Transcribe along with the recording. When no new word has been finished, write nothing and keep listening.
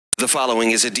The following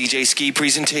is a DJ Ski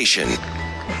presentation. Y'all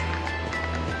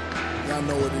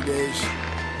know what it is.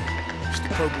 It's the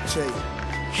Purple Tape.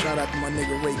 Shout out to my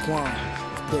nigga Raekwon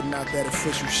for putting out that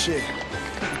official shit.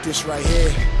 With this right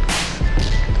here,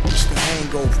 it's the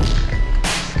Hangover.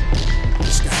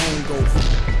 It's the Hangover.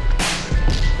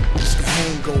 It's the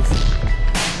Hangover.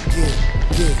 Yeah.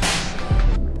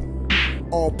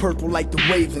 All purple like the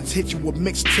Ravens. Hit you with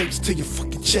mixtapes till your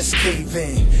fucking chest cave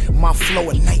in. My flow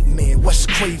a nightmare, West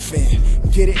Craven.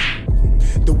 Get it?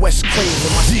 The West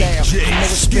Craven, my style. I know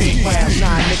it's been a while.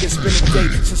 Nah, niggas been a day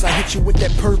since I hit you with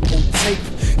that purple tape.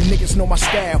 Niggas know my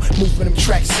style, moving them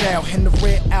tracks out. And the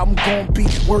red album gon' be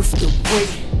worth the wait.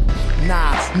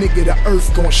 Nah, nigga, the earth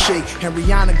gon' shake. And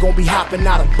Rihanna gon' be hopping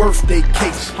out of birthday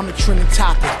cakes. I'm the trending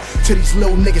topic. To these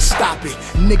little niggas, stop it.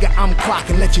 Nigga, I'm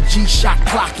clocking. Let your G-Shock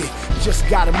clock it. Just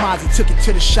got a Mozzie, took it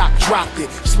to the shop, dropped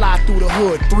it. Slide through the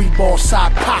hood, 3-ball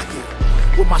side pocket.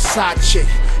 With my side chick.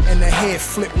 And the head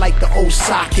flip like the old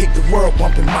sidekick. The world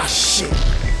bumping my shit.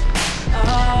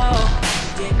 Oh,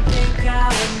 didn't think I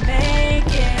would make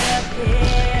it up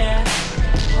here.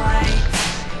 Right.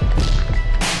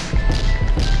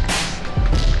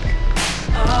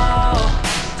 Oh,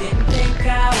 didn't think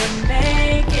I would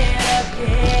make it up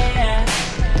here,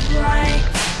 right?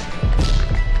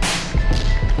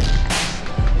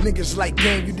 Niggas like,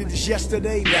 damn, you did this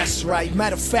yesterday? That's right.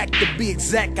 Matter of fact, to be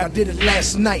exact, I did it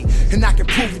last night. And I can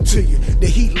prove it to you. The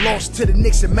Heat lost to the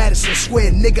Knicks in Madison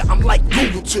Square. Nigga, I'm like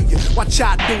Google to you. Watch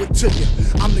I do it to you.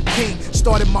 I'm the king,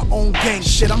 started my own gang.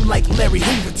 Shit, I'm like Larry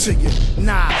Hoover to you.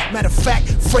 Nah, matter of fact,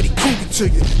 Freddy Krueger to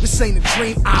you. This ain't a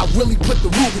dream, I really put the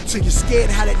Ruger to you. Scared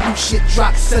how that new shit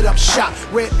drop, set up shop.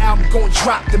 Red album gon'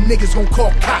 drop, them niggas gon'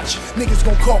 call cops. Niggas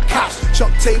gon' call cops.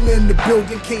 Chuck Taylor in the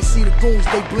building, can't see the goons,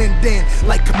 they blend in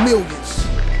like chameleons.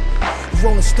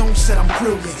 Rolling Stone said I'm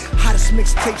brilliant. Hottest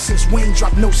mixtape since Wayne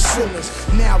dropped no ceilings.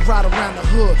 Now I ride around the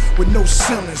hood with no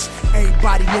ceilings.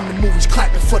 Everybody in the movies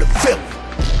clapping for the villain.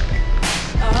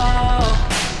 Oh,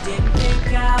 didn't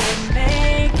think I would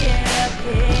make it up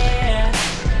here,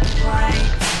 right?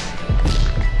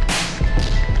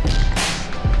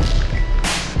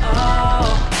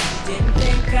 Oh, didn't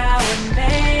think I would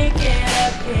make it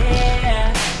up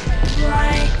here,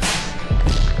 right?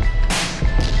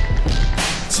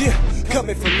 Yeah,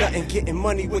 coming from nothing, getting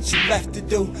money, what you left to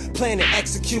do. Plan and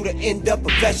execute or end up a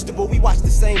vegetable. We watch the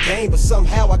same game, but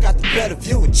somehow I got the better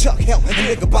view. And Chuck help, a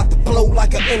nigga about to blow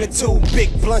like an inner tube.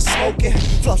 Big blunt smoking,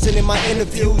 flossing in my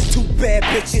interviews. 2 bad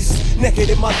bitches,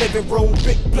 naked in my living room.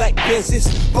 Big black Benzes,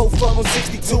 both of them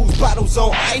 62s. Bottles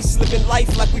on ice, living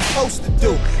life like we supposed to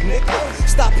do. Nigga,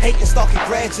 stop hating, start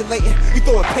congratulating. We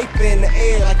throwing paper in the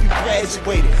air like we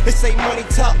graduated. This ain't money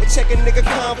talk, but check a nigga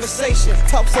conversation.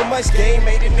 Talk so much game,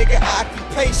 made a nigga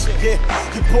occupation. Yeah,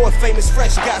 your boy famous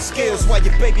fresh got skills, while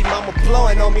your baby mama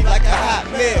blowing on me like a hot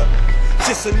meal.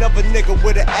 Just another nigga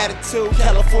with an attitude.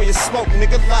 California smoke,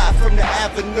 nigga live from the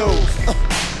avenue.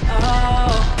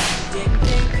 Oh, didn't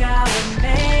think I would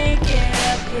make it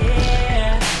up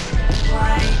here,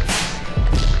 right?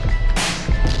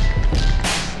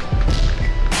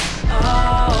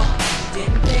 Oh,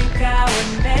 didn't think I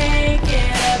would make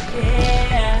it up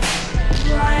here,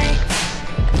 right?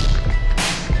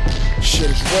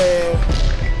 Shit is real.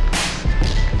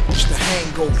 It's the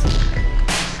Hangover.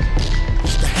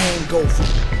 It's the Hangover.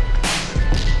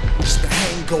 It's the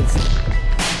Hangover.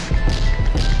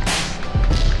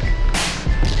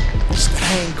 It's the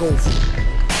Hangover.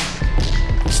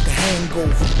 It's the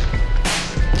Hangover.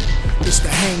 It's the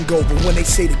Hangover. When they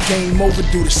say the game over,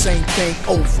 do the same thing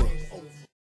over.